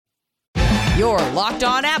Your Locked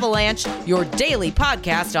On Avalanche, your daily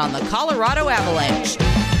podcast on the Colorado Avalanche.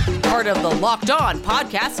 Part of the Locked On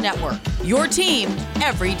Podcast Network, your team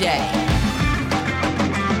every day.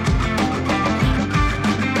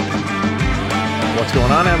 What's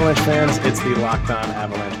going on, Avalanche fans? It's the Locked On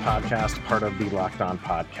Avalanche podcast, part of the Locked On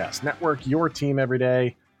Podcast Network, your team every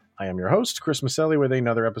day. I am your host, Chris Maselli, with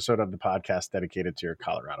another episode of the podcast dedicated to your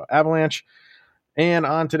Colorado Avalanche. And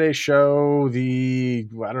on today's show, the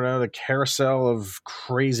carousel of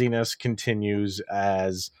craziness continues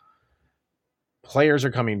as players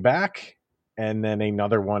are coming back, and then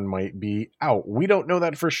another one might be out. We don't know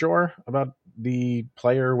that for sure about the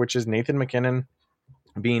player, which is Nathan MacKinnon,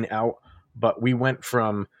 being out, but we went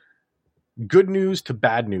from good news to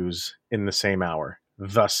bad news in the same hour.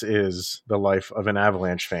 Thus is the life of an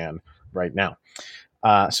Avalanche fan right now.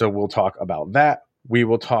 So we'll talk about that. We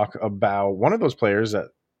will talk about one of those players that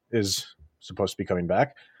is supposed to be coming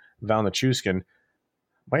back, Val Nichushkin,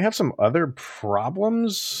 might have some other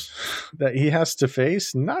problems that he has to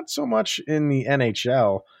face, not so much in the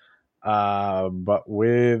NHL, but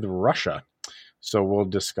with Russia. So we'll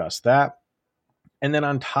discuss that. And then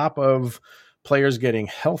on top of players getting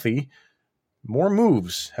healthy, more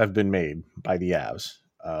moves have been made by the Avs.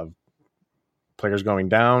 Players going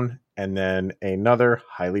down, and then another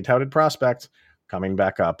highly touted prospect coming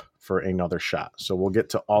back up for another shot. So we'll get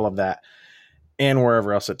to all of that and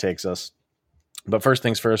wherever else it takes us. But first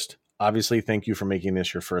things first, obviously, thank you for making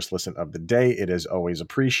this your first listen of the day. It is always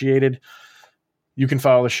appreciated. You can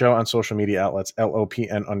follow the show on social media outlets,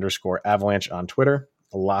 LOPN_Avalanche on Twitter,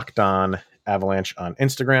 Locked On Avalanche on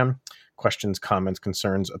Instagram. Questions, comments,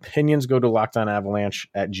 concerns, opinions, go to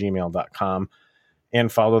lockedonavalanche@gmail.com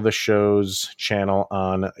and follow the show's channel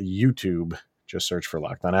on YouTube. Just search for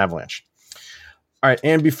Locked On Avalanche. All right,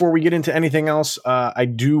 and before we get into anything else, I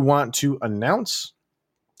do want to announce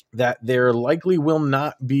that there likely will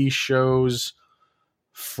not be shows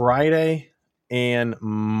Friday and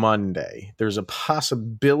Monday. There's a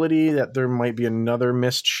possibility that there might be another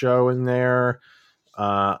missed show in there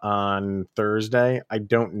on Thursday. I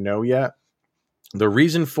don't know yet. The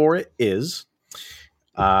reason for it is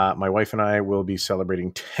my wife and I will be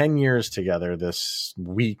celebrating 10 years together this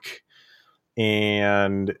week.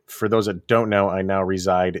 And for those that don't know, I now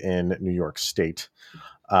reside in New York State.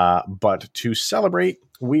 But to celebrate,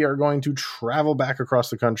 we are going to travel back across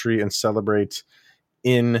the country and celebrate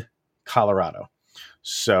in Colorado.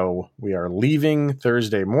 So we are leaving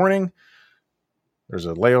Thursday morning. There's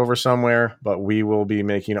a layover somewhere, but we will be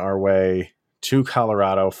making our way to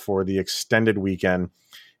Colorado for the extended weekend.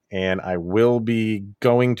 And I will be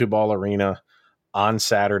going to Ball Arena on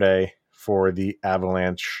Saturday for the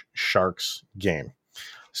Avalanche Sharks game.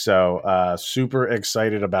 So super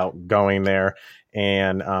excited about going there.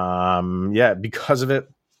 And because of it,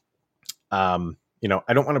 I don't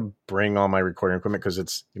want to bring all my recording equipment because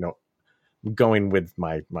it's, going with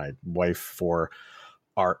my wife for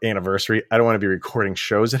our anniversary. I don't want to be recording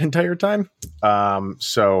shows that entire time.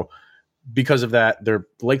 So because of that, there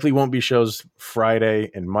likely won't be shows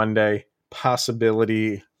Friday and Monday.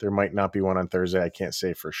 Possibility there might not be one on Thursday. I can't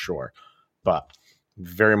say for sure, but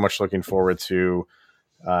very much looking forward to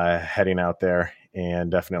heading out there and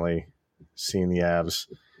definitely seeing the Avs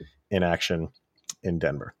in action in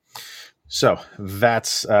Denver. So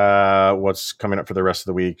that's what's coming up for the rest of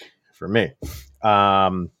the week for me.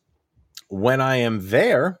 When I am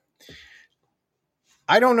there,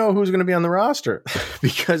 I don't know who's going to be on the roster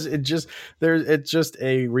because it's just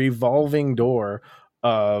a revolving door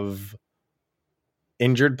of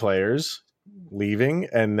injured players leaving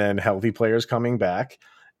and then healthy players coming back.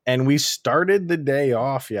 And we started the day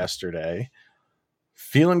off yesterday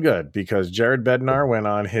feeling good because Jared Bednar went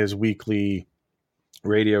on his weekly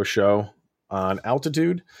radio show on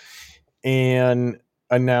Altitude and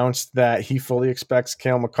announced that he fully expects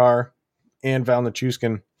Cale Makar and Val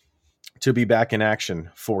Nichushkin to be back in action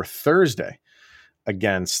for Thursday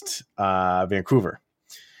against Vancouver.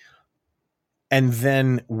 And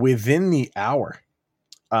then within the hour,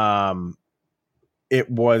 it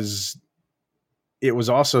was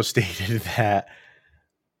also stated that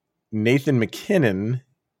Nathan MacKinnon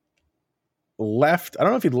left. I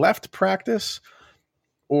don't know if he left practice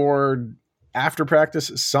or after practice.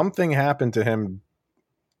 Something happened to him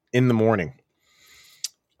in the morning.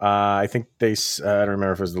 I think I don't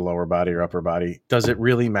remember if it was the lower body or upper body. Does it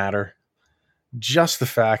really matter? Just the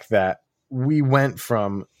fact that we went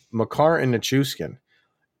from Makar and Nichushkin,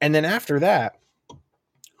 and then after that,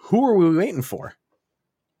 who are we waiting for?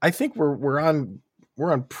 I think we're on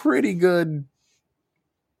pretty good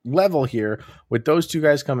level here with those two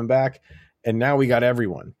guys coming back, and now we got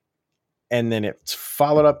everyone. And then it's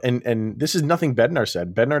followed up. And this is nothing Bednar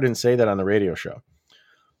said. Bednar didn't say that on the radio show.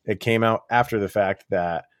 It came out after the fact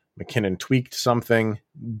that MacKinnon tweaked something.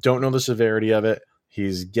 Don't know the severity of it.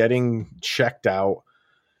 He's getting checked out.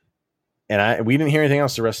 And we didn't hear anything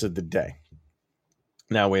else the rest of the day.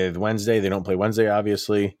 Now with Wednesday, they don't play Wednesday,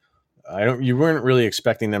 obviously. You weren't really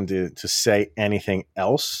expecting them to say anything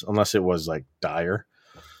else unless it was like dire.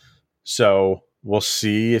 So we'll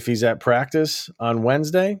see if he's at practice on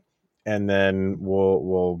Wednesday, and then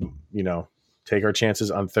we'll take our chances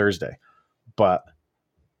on Thursday. But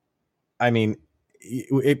I mean,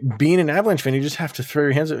 being an Avalanche fan, you just have to throw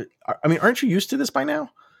your hands up. I mean, aren't you used to this by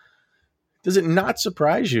now? Does it not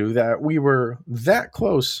surprise you that we were that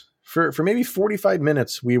close for maybe 45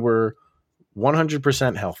 minutes? We were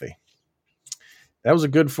 100% healthy. That was a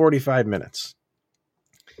good 45 minutes.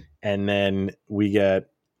 And then we get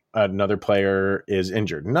another player is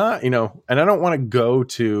injured. And I don't want to go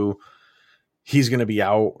to he's going to be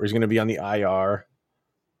out or he's going to be on the IR.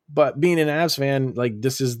 But being an Avs fan, like,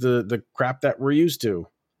 this is the crap that we're used to.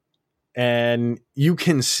 And you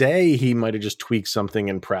can say he might have just tweaked something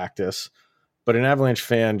in practice, but an Avalanche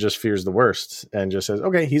fan just fears the worst and just says,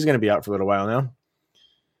 okay, he's going to be out for a little while now.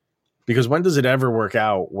 Because when does it ever work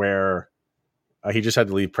out where he just had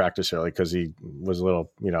to leave practice early because he was a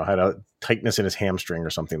little, had a tightness in his hamstring or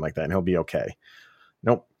something like that, and he'll be okay?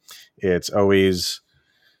 Nope. It's always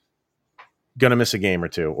going to miss a game or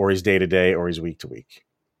two, or he's day to day, or he's week to week.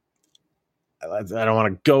 I don't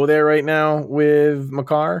want to go there right now with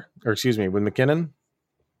with MacKinnon.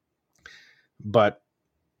 But,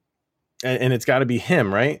 and it's got to be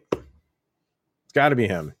him, right? It's got to be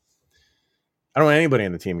him. I don't want anybody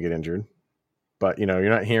on the team to get injured, but you're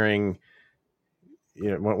not hearing,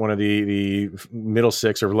 one of the middle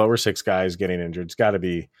six or lower six guys getting injured. It's got to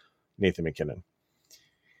be Nathan MacKinnon.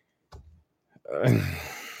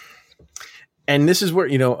 And this is where,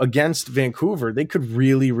 against Vancouver, they could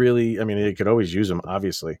really, really, they could always use him,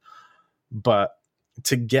 obviously, but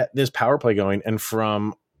to get this power play going, and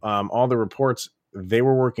from all the reports, they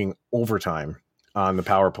were working overtime on the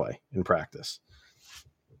power play in practice.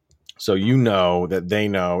 So that they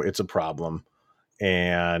know it's a problem,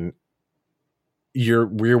 and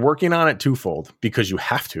we're working on it twofold, because you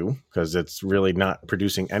have to, because it's really not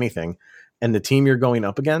producing anything. And the team you're going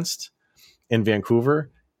up against in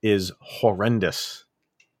Vancouver is horrendous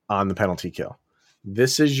on the penalty kill.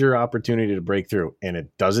 This is your opportunity to break through, and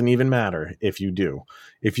it doesn't even matter if you do.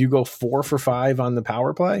 If you go 4 for 5 on the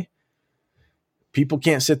power play, people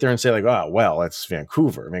can't sit there and say like, oh, well, it's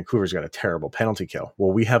Vancouver. Vancouver's got a terrible penalty kill.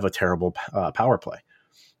 Well, we have a terrible power play.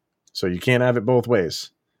 So you can't have it both ways.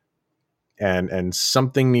 And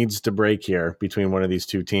something needs to break here between one of these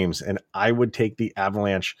two teams. And I would take the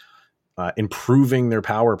Avalanche improving their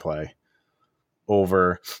power play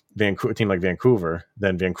over a team like Vancouver,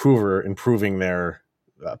 than Vancouver improving their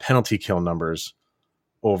penalty kill numbers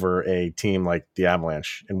over a team like the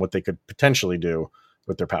Avalanche and what they could potentially do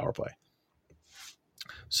with their power play.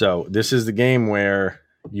 So this is the game where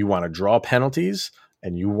you want to draw penalties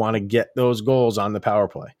and you want to get those goals on the power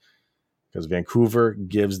play, because Vancouver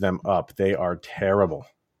gives them up. They are terrible,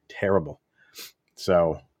 terrible.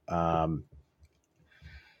 So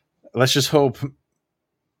let's just hope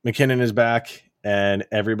MacKinnon is back and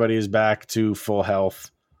everybody is back to full health,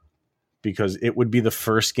 because it would be the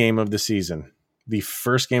first game of the season. The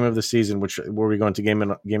first game of the season, where we go into game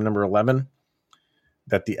number 11,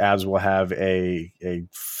 that the Avs will have a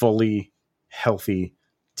fully healthy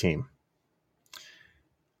team.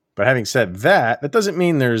 But having said that, that doesn't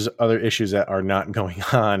mean there's other issues that are not going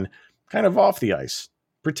on kind of off the ice,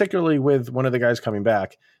 particularly with one of the guys coming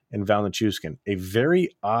back in Val Nichushkin. A very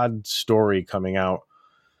odd story coming out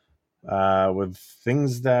with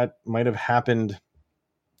things that might have happened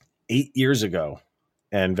 8 years ago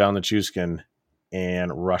and Val Nichushkin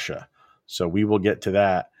and Russia. So we will get to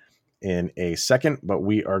that in a second, but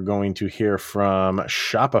we are going to hear from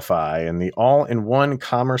Shopify, and the all-in-one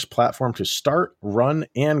commerce platform to start, run,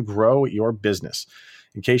 and grow your business.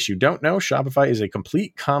 In case you don't know, Shopify is a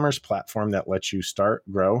complete commerce platform that lets you start,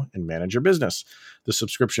 grow, and manage your business. The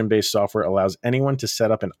subscription-based software allows anyone to set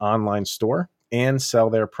up an online store and sell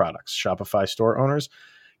their products. Shopify store owners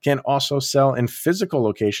can also sell in physical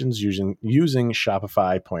locations using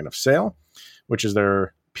Shopify Point of Sale, which is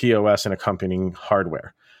their POS and accompanying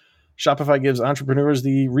hardware. Shopify gives entrepreneurs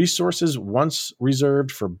the resources once reserved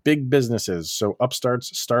for big businesses, so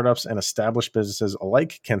upstarts, startups, and established businesses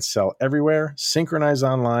alike can sell everywhere, synchronize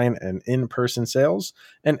online and in-person sales,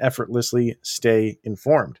 and effortlessly stay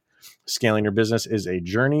informed. Scaling your business is a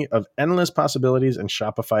journey of endless possibilities, and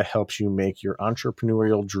Shopify helps you make your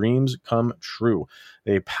entrepreneurial dreams come true.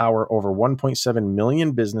 They power over 1.7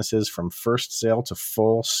 million businesses from first sale to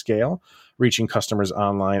full scale, reaching customers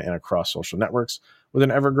online and across social networks with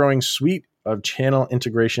an ever-growing suite of channel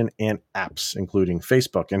integration and apps, including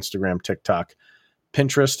Facebook, Instagram, TikTok,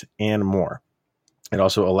 Pinterest, and more. It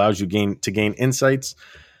also allows you to gain insights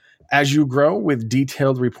as you grow with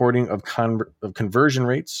detailed reporting of conversion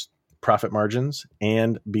rates, profit margins,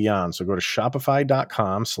 and beyond. So go to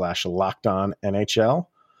shopify.com/lockedonnhl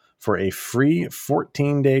for a free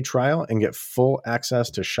 14-day trial and get full access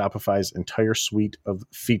to Shopify's entire suite of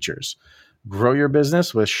features. Grow your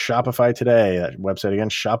business with Shopify today. That website again,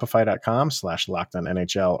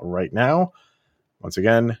 shopify.com/lockedonnhl right now. Once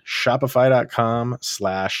again,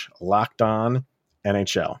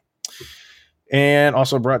 shopify.com/lockedonnhl. And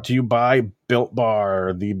also brought to you by Built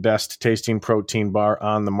Bar, the best tasting protein bar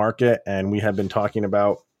on the market. And we have been talking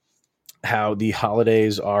about how the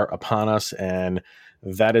holidays are upon us, and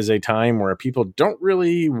that is a time where people don't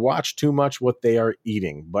really watch too much what they are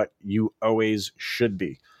eating, but you always should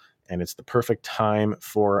be. And it's the perfect time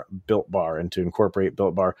for Built Bar and to incorporate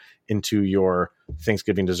Built Bar into your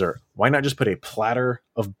Thanksgiving dessert. Why not just put a platter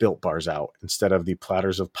of Built Bars out instead of the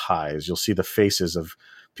platters of pies? You'll see the faces of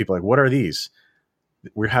people like, what are these?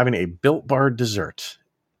 We're having a Built Bar dessert.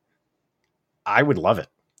 I would love it.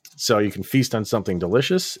 So you can feast on something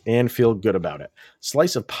delicious and feel good about it.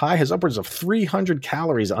 Slice of pie has upwards of 300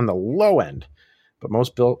 calories on the low end, but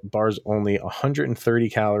most Built Bars only 130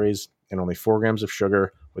 calories and only 4 grams of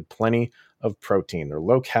sugar with plenty of protein. They're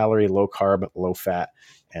low calorie, low carb, low fat,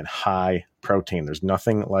 and high protein. There's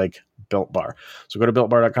nothing like Built Bar. So go to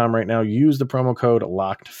BuiltBar.com right now. Use the promo code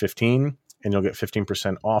LOCKED15 and you'll get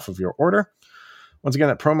 15% off of your order. Once again,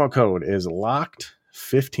 that promo code is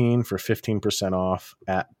LOCKED15 for 15% off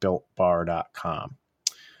at BuiltBar.com.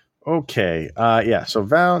 Okay. So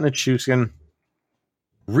Val Nichushkin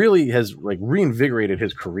really has reinvigorated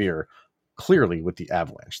his career clearly with the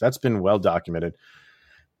Avalanche. That's been well documented.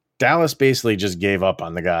 Dallas basically just gave up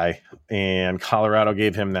on the guy, and Colorado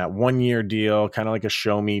gave him that 1-year deal, kind of like a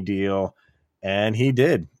show me deal. And he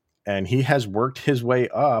did. And he has worked his way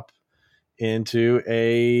up into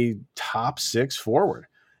a top 6 forward.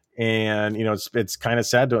 And, it's kind of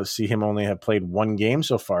sad to see him only have played 1 game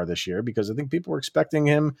so far this year, because I think people were expecting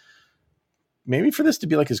him maybe for this to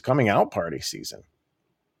be like his coming out party season.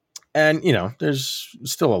 And, there's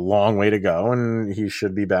still a long way to go, and he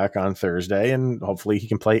should be back on Thursday, and hopefully he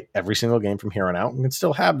can play every single game from here on out and can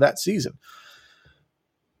still have that season.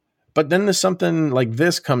 But then there's something like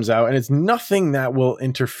this comes out, and it's nothing that will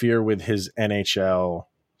interfere with his NHL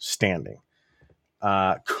standing.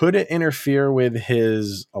 Could it interfere with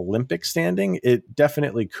his Olympic standing? It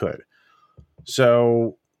definitely could.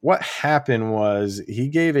 So what happened was he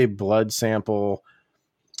gave a blood sample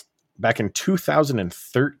back in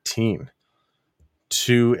 2013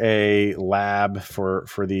 to a lab for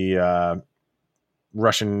the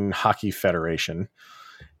Russian Hockey Federation.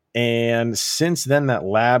 And since then, that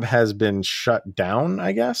lab has been shut down,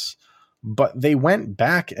 I guess. But they went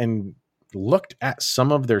back and looked at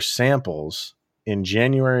some of their samples in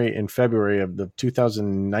January and February of the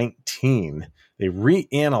 2019. They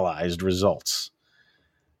reanalyzed results.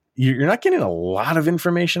 You're not getting a lot of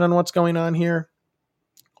information on what's going on here.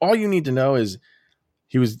 All you need to know is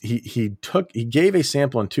he gave a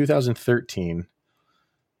sample in 2013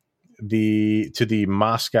 to the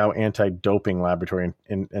Moscow anti-doping laboratory,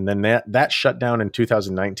 and then that shut down in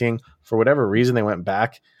 2019. For whatever reason, they went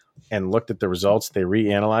back and looked at the results. They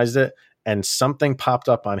reanalyzed it, and something popped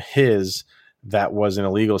up on his that was an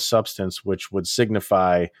illegal substance, which would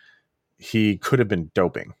signify he could have been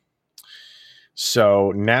doping.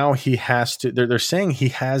 So now he has to. They're saying he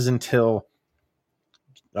has until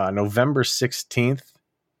November 16th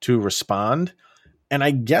to respond. And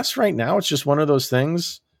I guess right now it's just one of those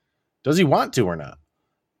things. Does he want to or not?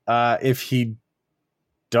 If he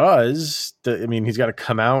does, he's got to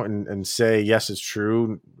come out and say, yes, it's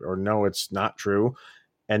true, or no, it's not true.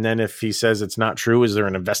 And then if he says it's not true, is there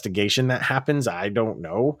an investigation that happens? I don't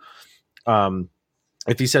know.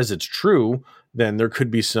 If he says it's true, then there could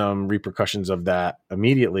be some repercussions of that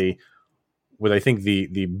immediately. With I think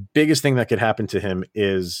the biggest thing that could happen to him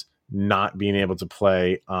is not being able to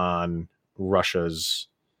play on Russia's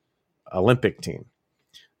Olympic team.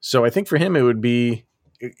 So I think for him, it would be,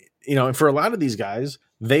 for a lot of these guys,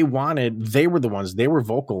 they were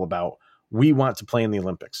vocal about, we want to play in the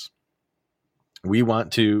Olympics. We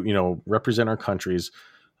want to, represent our countries,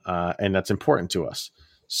 and that's important to us.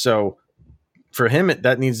 So for him,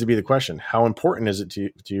 that needs to be the question. How important is it to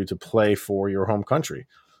you to play for your home country?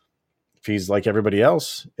 if he's like everybody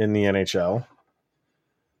else in the NHL,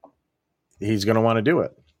 he's going to want to do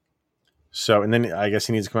it. So, and then I guess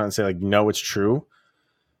he needs to come out and say, like, no, it's true.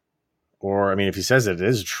 Or, I mean, if he says it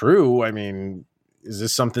is true, I mean, is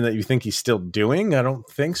this something that you think he's still doing? I don't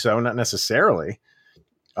think so. Not necessarily.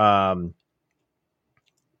 But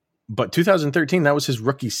 2013, that was his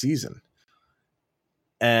rookie season.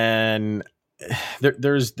 And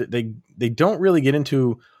they don't really get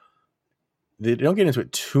into, they don't get into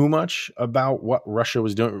it too much about what Russia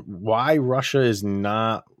was doing, why Russia is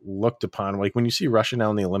not looked upon. Like when you see Russia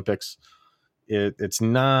now in the Olympics, it's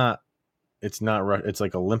like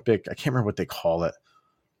Olympic, I can't remember what they call it,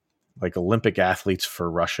 like Olympic athletes for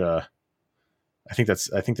Russia. I think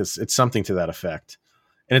it's something to that effect.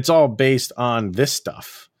 And it's all based on this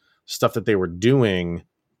stuff that they were doing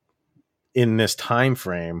in this time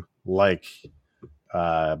frame, like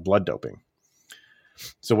blood doping.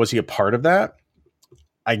 So was he a part of that?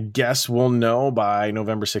 I guess we'll know by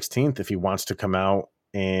November 16th if he wants to come out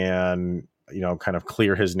and, kind of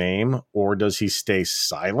clear his name, or does he stay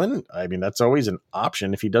silent? I mean, that's always an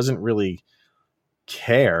option. If he doesn't really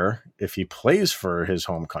care if he plays for his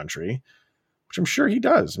home country, which I'm sure he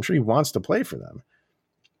does. I'm sure he wants to play for them.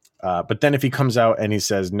 But then if he comes out and he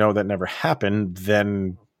says, no, that never happened,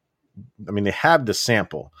 then, I mean, they have the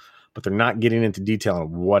sample, but they're not getting into detail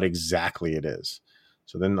on what exactly it is.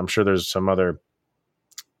 So then I'm sure there's some other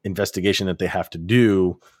investigation that they have to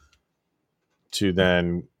do to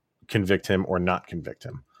then convict him or not convict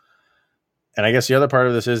him. And I guess the other part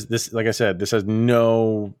of this, like I said, this has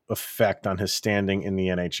no effect on his standing in the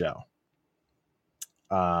NHL.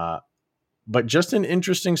 But just an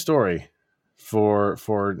interesting story for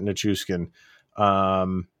Nichushkin.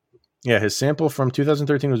 His sample from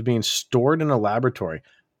 2013 was being stored in a laboratory.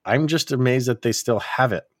 I'm just amazed that they still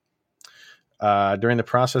have it. During the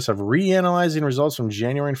process of reanalyzing results from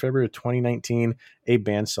January and February of 2019, a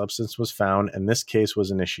banned substance was found, and this case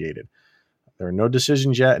was initiated. There are no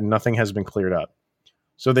decisions yet, and nothing has been cleared up.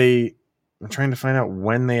 So I'm trying to find out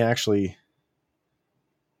when they actually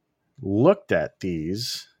looked at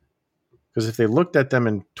these, because if they looked at them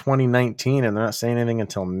in 2019 and they're not saying anything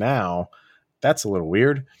until now, that's a little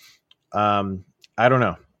weird. I don't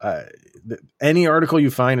know. Any article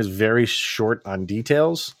you find is very short on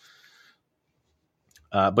details.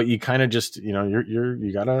 But you kind of just,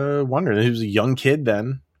 you gotta wonder. He was a young kid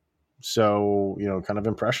then, so kind of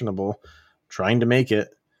impressionable, trying to make it.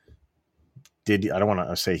 I don't want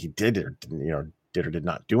to say he did or did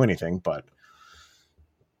not do anything, but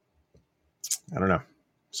I don't know.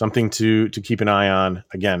 Something to keep an eye on.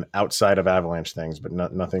 Again, outside of Avalanche things, but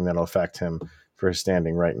nothing that'll affect him for his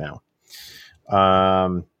standing right now.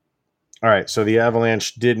 All right, so the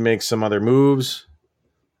Avalanche did make some other moves.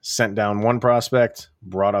 Sent down one prospect,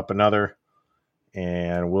 brought up another,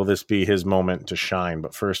 and will this be his moment to shine?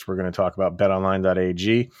 But first, we're going to talk about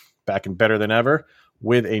betonline.ag, back and better than ever,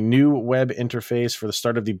 with a new web interface for the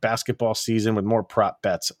start of the basketball season with more prop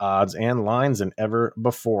bets, odds, and lines than ever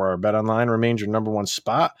before. BetOnline remains your number one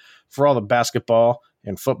spot for all the basketball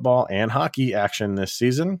and football and hockey action this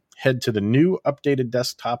season. Head to the new updated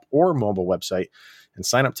desktop or mobile website and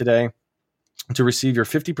sign up today to receive your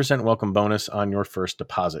 50% welcome bonus on your first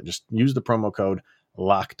deposit. Just use the promo code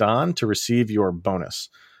LOCKEDON to receive your bonus.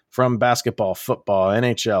 From basketball, football,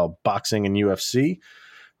 NHL, boxing, and UFC,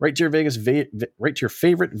 right to your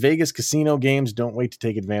favorite Vegas casino games. Don't wait to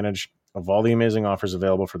take advantage of all the amazing offers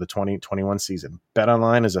available for the 2021 season.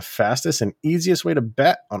 BetOnline is the fastest and easiest way to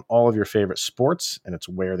bet on all of your favorite sports, and it's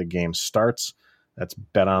where the game starts. That's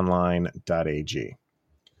betonline.ag.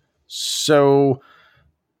 So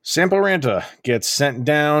Sampo Ranta gets sent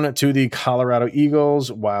down to the Colorado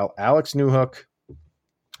Eagles while Alex Newhook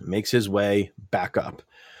makes his way back up.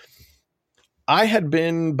 I had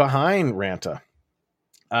been behind Ranta.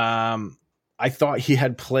 I thought he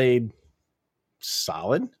had played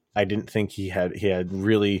solid. I didn't think he had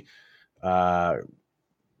really gone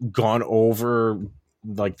over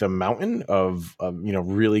like the mountain of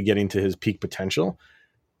really getting to his peak potential.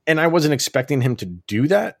 And I wasn't expecting him to do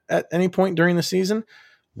that at any point during the season.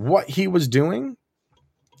 What he was doing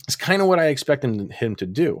is kind of what I expected him to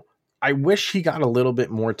do. I wish he got a little bit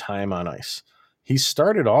more time on ice. He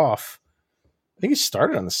started off, I think he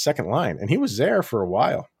started on the second line, and he was there for a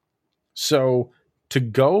while. So to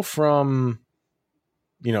go from,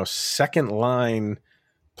 second line,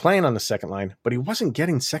 playing on the second line, but he wasn't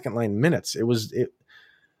getting second line minutes.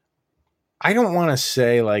 I don't want to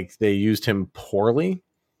say like they used him poorly,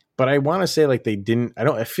 but I want to say like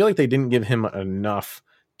I feel like they didn't give him enough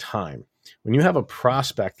time. When you have a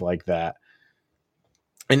prospect like that,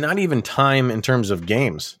 and not even time in terms of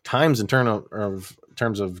games, times in terms of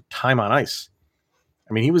terms of time on ice.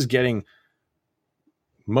 I mean, he was getting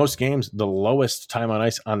most games the lowest time on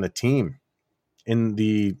ice on the team in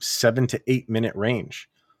the 7 to 8 minute range.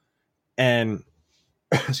 And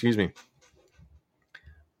excuse me,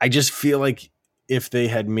 I just feel like if they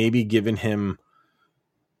had maybe given him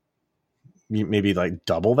maybe like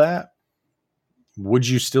double that, would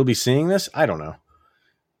you still be seeing this? I don't know.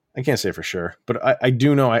 I can't say for sure, but I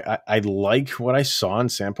do know I like what I saw in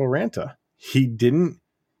Sampo Ranta. He didn't,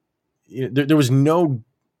 there was no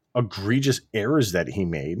egregious errors that he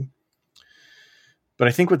made. But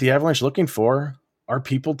I think what the Avalanche looking for are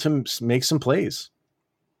people to make some plays.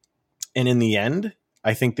 And in the end,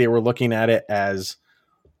 I think they were looking at it as,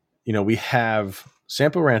 we have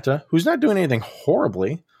Sampo Ranta, who's not doing anything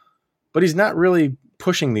horribly, but he's not really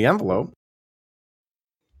pushing the envelope.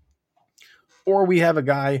 Or we have a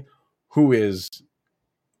guy who is,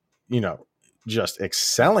 just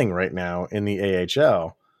excelling right now in the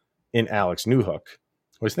AHL in Alex Newhook,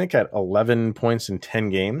 who I think had 11 points in 10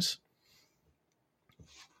 games.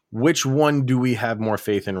 Which one do we have more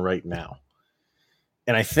faith in right now?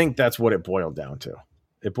 And I think that's what it boiled down to.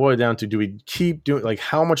 It boiled down to, do we keep doing, like,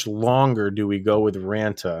 how much longer do we go with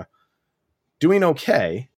Ranta doing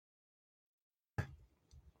okay?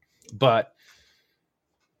 But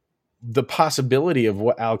the possibility of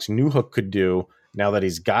what Alex Newhook could do now that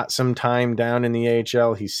he's got some time down in the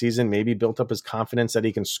AHL, he's seasoned, maybe built up his confidence that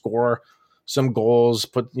he can score some goals,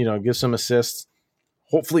 give some assists.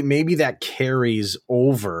 Hopefully, maybe that carries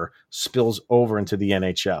over, spills over into the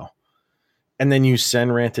NHL. And then you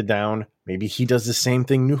send Ranta down. Maybe he does the same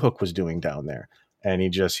thing Newhook was doing down there. And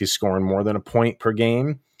he's scoring more than a point per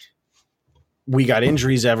game. We got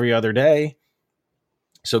injuries every other day.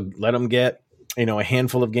 So let him get, a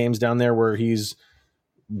handful of games down there where he's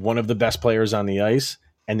one of the best players on the ice.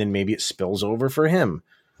 And then maybe it spills over for him.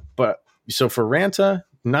 But so for Ranta,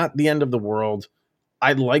 not the end of the world.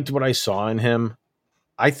 I liked what I saw in him.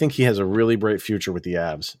 I think he has a really bright future with the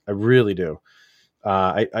Avs. I really do.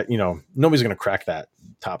 Nobody's going to crack that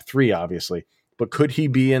top 3, obviously, but could he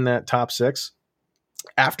be in that top 6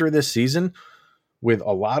 after this season with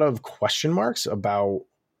a lot of question marks about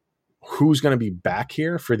who's going to be back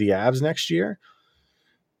here for the Avs next year?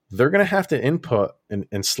 They're going to have to input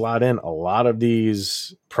and slot in a lot of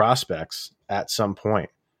these prospects at some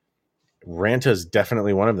point. Ranta is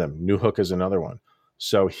definitely one of them. Newhook is another one.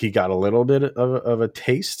 So he got a little bit of a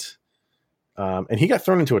taste. And he got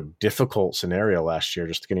thrown into a difficult scenario last year,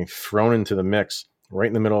 just getting thrown into the mix right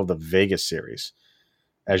in the middle of the Vegas series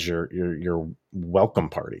as your welcome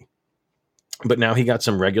party. But now he got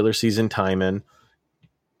some regular season time in.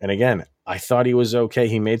 And again, I thought he was okay.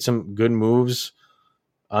 He made some good moves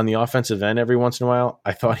on the offensive end every once in a while.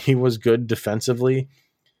 I thought he was good defensively.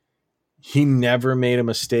 He never made a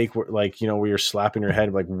mistake where, where you're slapping your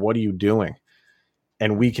head, like, what are you doing?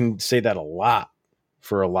 And we can say that a lot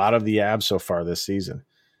for a lot of the Avs so far this season.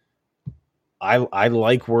 I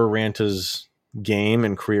like where Ranta's game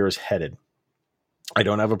and career is headed. I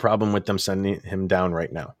don't have a problem with them sending him down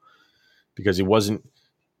right now because he wasn't,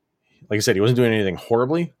 like I said, he wasn't doing anything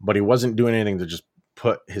horribly, but he wasn't doing anything to just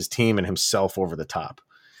put his team and himself over the top.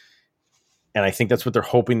 And I think that's what they're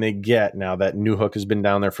hoping they get now that Newhook has been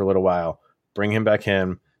down there for a little while. Bring him back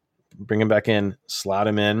in, slot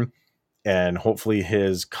him in, and hopefully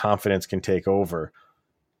his confidence can take over.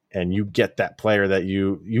 And you get that player that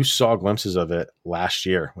you saw glimpses of it last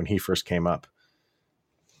year when he first came up.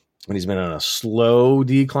 And he's been on a slow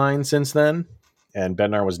decline since then. And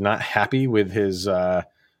Bednar was not happy with his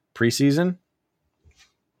preseason.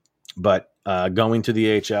 But going to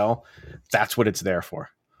the AHL, that's what it's there for.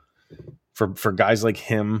 For guys like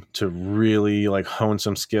him to really hone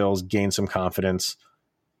some skills, gain some confidence,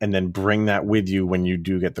 and then bring that with you when you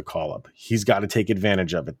do get the call up. He's got to take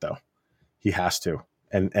advantage of it, though. He has to.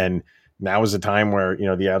 And now is the time where, the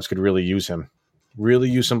Avs could really use him. Really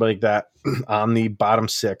use somebody like that on the bottom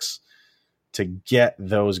 6 to get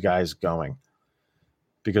those guys going.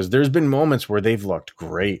 Because there's been moments where they've looked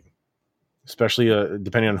great, especially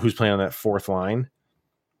depending on who's playing on that 4th line.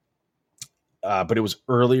 But it was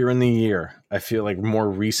earlier in the year. I feel like more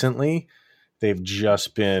recently, they've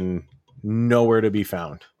just been nowhere to be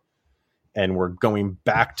found. And we're going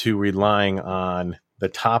back to relying on the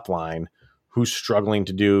top line, who's struggling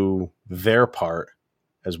to do their part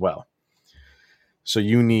as well. So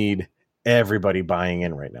you need everybody buying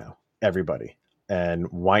in right now. Everybody.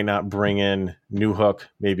 And why not bring in Newhook,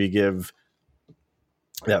 maybe give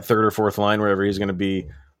that 3rd or 4th line, wherever he's going to be,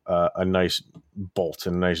 a nice bolt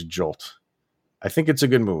and a nice jolt. I think it's a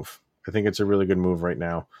good move. I think it's a really good move right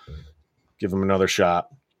now. Give him another shot.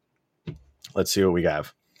 Let's see what we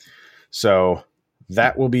have. So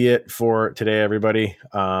that will be it for today, everybody.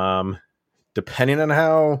 Depending on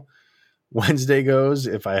how Wednesday goes,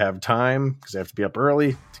 if I have time, because I have to be up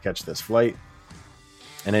early to catch this flight,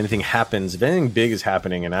 and anything happens, if anything big is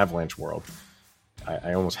happening in Avalanche world,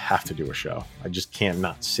 I almost have to do a show. I just can't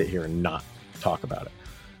not sit here and not talk about it.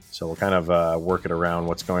 So we'll kind of work it around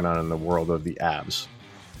what's going on in the world of the Avs.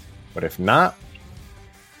 But if not,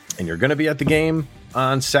 and you're going to be at the game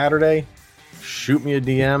on Saturday, shoot me a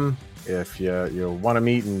DM. If you want to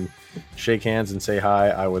meet and shake hands and say hi,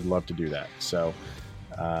 I would love to do that. So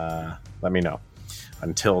let me know.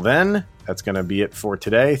 Until then, that's going to be it for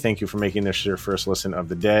today. Thank you for making this your first listen of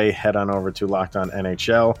the day. Head on over to Locked On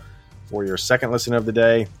NHL for your second listen of the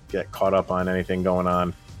day. Get caught up on anything going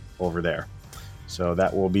on over there. So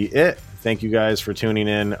that will be it. Thank you guys for tuning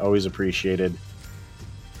in. Always appreciated.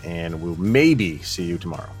 And we'll maybe see you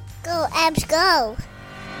tomorrow. Go, Abs, go.